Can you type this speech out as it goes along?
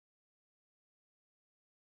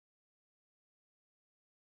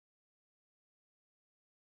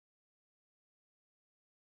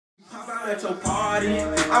At your party,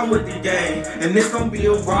 I'm with the gang, and it's gonna be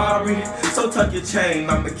a robbery. So tuck your chain.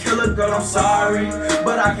 I'm a killer, girl. I'm sorry,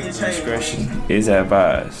 but I can't change. Discretion is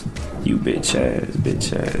advised. You bitch ass,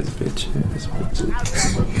 bitch ass, bitch ass, bitch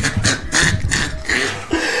ass.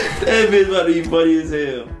 That bitch about to be funny as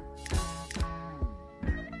hell.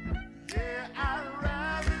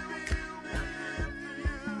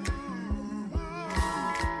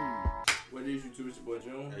 What is YouTube? It's your boy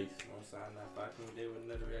June. Hey, I'm signing out back today with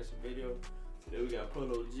another reaction video. Today we got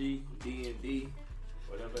Polo G, DND,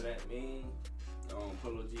 whatever that means.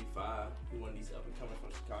 Polo G5. He one of these up and coming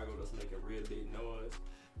from Chicago that's making real big noise.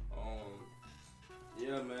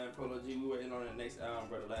 Yeah, man, Polo G, we waiting on the next album,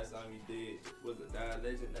 bro. The last album he did was a Die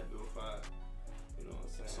Legend, that Bill 5. You know what I'm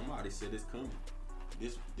saying? Somebody said it's coming.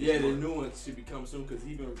 This yeah, the new one should be coming soon because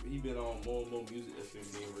he been on more and more music that's been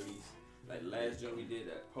being released. Like last joint we did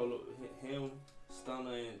that Polo, him,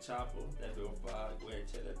 Stunner, and Chopper, that Bill 5. Go ahead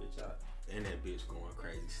and check that bitch out. And that bitch going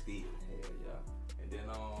crazy still. Hell yeah. And then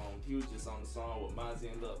he was just on the song with Mozzie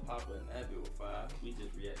and Lil Papa and that Bill 5. We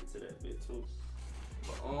just reacted to that bit too.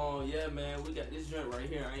 But yeah, man, we got this joint right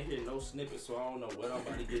here. I ain't hear no snippets, so I don't know what I'm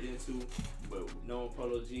about to get into. But knowing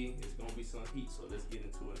Polo G, it's gonna be some heat, so let's get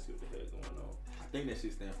into it and see what the hell's going on. I think that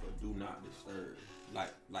shit stands for do not disturb,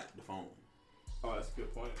 like the phone. Oh, that's a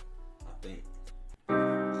good point. I think.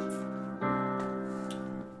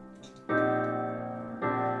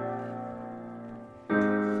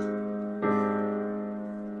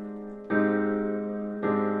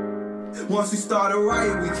 Once we start a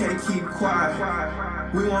riot, we can't keep quiet.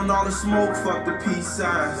 We want all the smoke, fuck the peace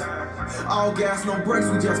signs. All gas, no brakes,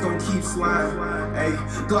 we just gon' keep sliding. Hey,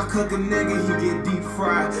 Glock cook a nigga, he get deep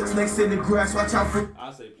fried. Snakes in the grass, watch out for.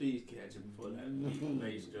 I say please catch it before that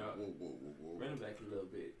bass drop. Bring it back a little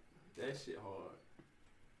bit. That shit hard.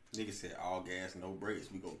 Nigga said all gas, no brakes,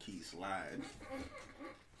 we gon' keep sliding.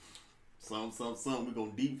 Some, we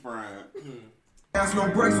gon' deep fry. Gas, no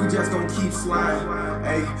brakes, we just gon' keep sliding.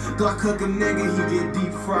 Hey, Glock cook a nigga, he get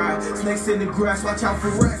deep fried. Snakes in the grass, watch out for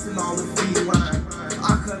rats and all the feline.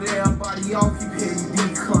 I cut everybody off, keep hitting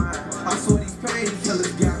decline. I saw these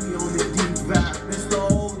painkillers got me on the deep vibe. It's the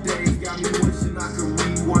old days, got me wishing I could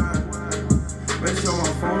rewind. Make sure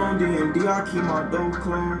my phone on DND, I keep my door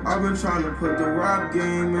closed. I've been trying to put the rap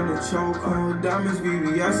game in the chokehold. Diamonds,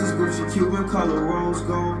 VVS's, Gucci, Cuban color, rose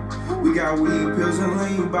gold. We got weed, pills, and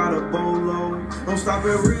lean by the bolo. Don't stop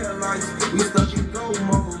at real lights, we stuck in go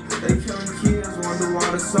mode. They killing kids, wonder why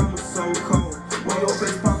the summer's so cold. When your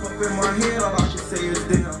face pop up in my head, all I can say is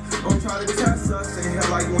damn. Don't try to test us in here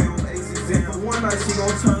like we on Ace exam. For one night, she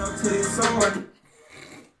gon' turn up to this song like.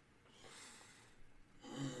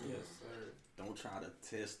 Yes, sir. Don't try to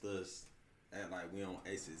test us at like we on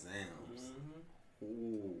Ace exams.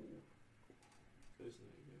 Ooh. This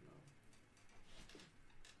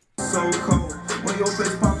nigga, So cold. When your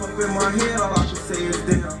face pop up in my head, all I can say is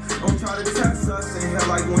damn. Don't try to test us in here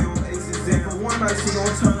like we on Ace exam. For one night, she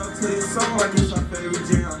gon' turn up to this song like it's her favorite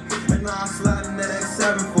jam. And now I slide in that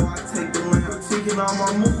X7 before I take the lamp. Critiquing all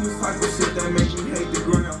my movements, type of shit that make me hate the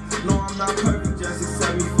ground. No, I'm not perfect, just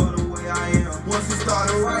accept me for the way I am. Once we start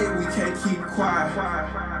a riot, we can't keep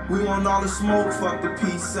quiet. We want all the smoke, fuck the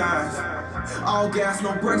peace signs. All gas,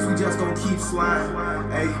 no brakes, we just gon' keep sliding.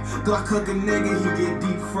 Hey, Glock cook a nigga, he get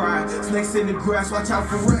deep fried. Snakes in the grass, watch out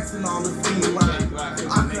for rats and all the feline.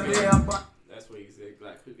 I cut everybody. that's what he said.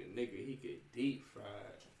 Glock cook a nigga, he get deep fried.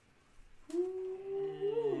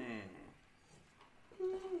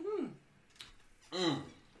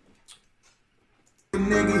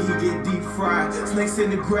 Nigga, he get deep fried. Snakes in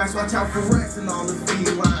the grass, watch out for rats and all the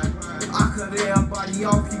feline. I cut everybody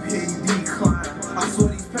off, keep hitting decline. I saw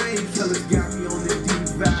these painkillers got me on the deep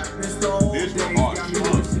vibe. It's the old days, got me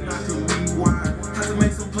wishing I could rewind. Had to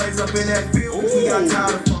make some plays up in that field, we got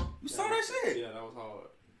tired of fun. You saw that shit? Yeah, that was hard.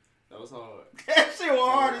 That was hard. That shit was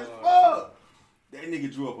hard as fuck. That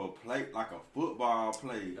nigga drew up a plate like a football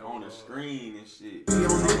play on the screen and shit. We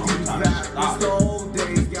on the deep vibe. It's the old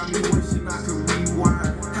days, got me wishing I could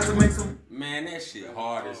rewind. Had to make some. Man, that shit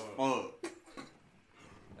hard as fuck.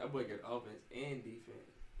 That boy got offense and defense.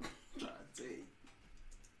 Try to tell you.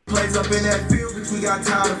 Plays up in that field, bitch, we got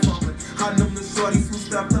tired of fumbling. I them the shorties who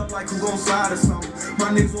stepped up like who gon' slide or something. My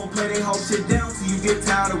niggas won't play they whole shit down till you get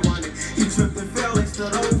tired of running. He tripped and fell, they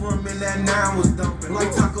stood over him and that 9 was dumping.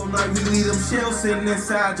 Like taco night, we leave them shells sitting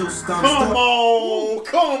inside your stomach. Come on,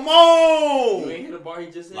 come on. You ain't hit the bar,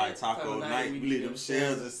 he just hit. Like taco night, we leave them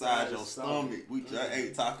shells inside your stomach. We just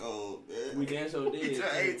ate tacos. We damn sure did. We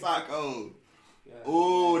just ate tacos. Yeah.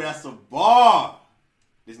 Ooh, that's a bar.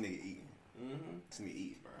 This nigga eating. This nigga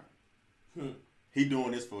eating, bro. He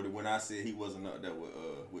doing this for the when I said he wasn't up there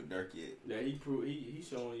with Dirk yet. Yeah, he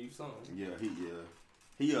showing you something. Yeah,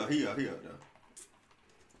 he up there.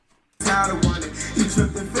 Tired of running. He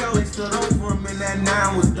tripped and fell, they stood over him and that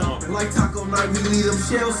 9 was dumping. Like taco night, we leave them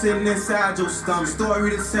shells sitting inside your stomach.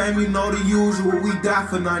 Story the same, you know the usual, we die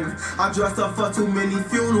for nothing. I dressed up for too many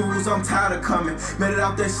funerals, I'm tired of coming. Made it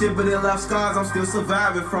out that shit, but it left scars, I'm still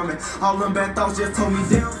surviving from it. All them bad thoughts just told me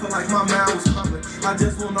down, feel like my mind was coming. I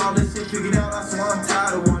just want all this shit figured out, that's why I'm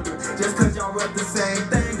tired of wondering. Just cause y'all rep the same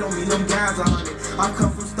thing, don't mean them guys are 100. I come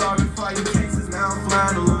from starving fighting cases, now I'm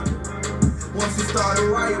flying to London. Once we start a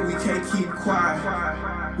riot, we can't keep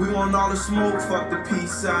quiet. We want all the smoke, fuck the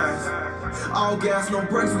peace signs. All gas, no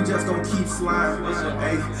brakes, we just gon' keep sliding.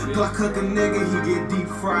 Hey, Glock cook a nigga, he get deep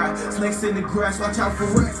fried. Snakes in the grass, watch out for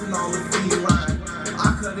rats and all the feline.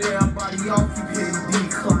 I cut everybody off, keep hitting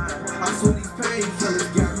decline. I swear these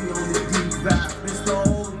painkillers got me on the deep vibe. It's the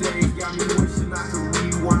old days, got me wishing I could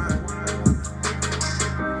rewind.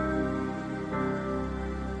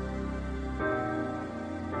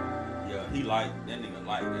 He like that nigga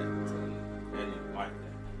like that. That nigga like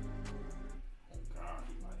that. Oh God,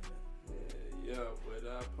 he like that. Yeah, with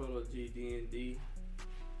Polo G DND.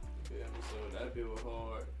 Yeah, so that bit was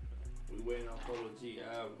hard. We waiting on Polo G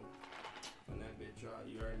album when that bit drop.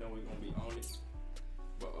 You already know we gonna be on it.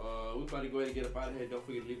 But we about to go ahead and get up out of here. Don't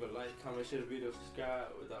forget to leave a like, comment, share the video, subscribe.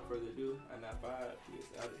 Without further ado, I'm not 5. We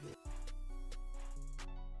get out of here.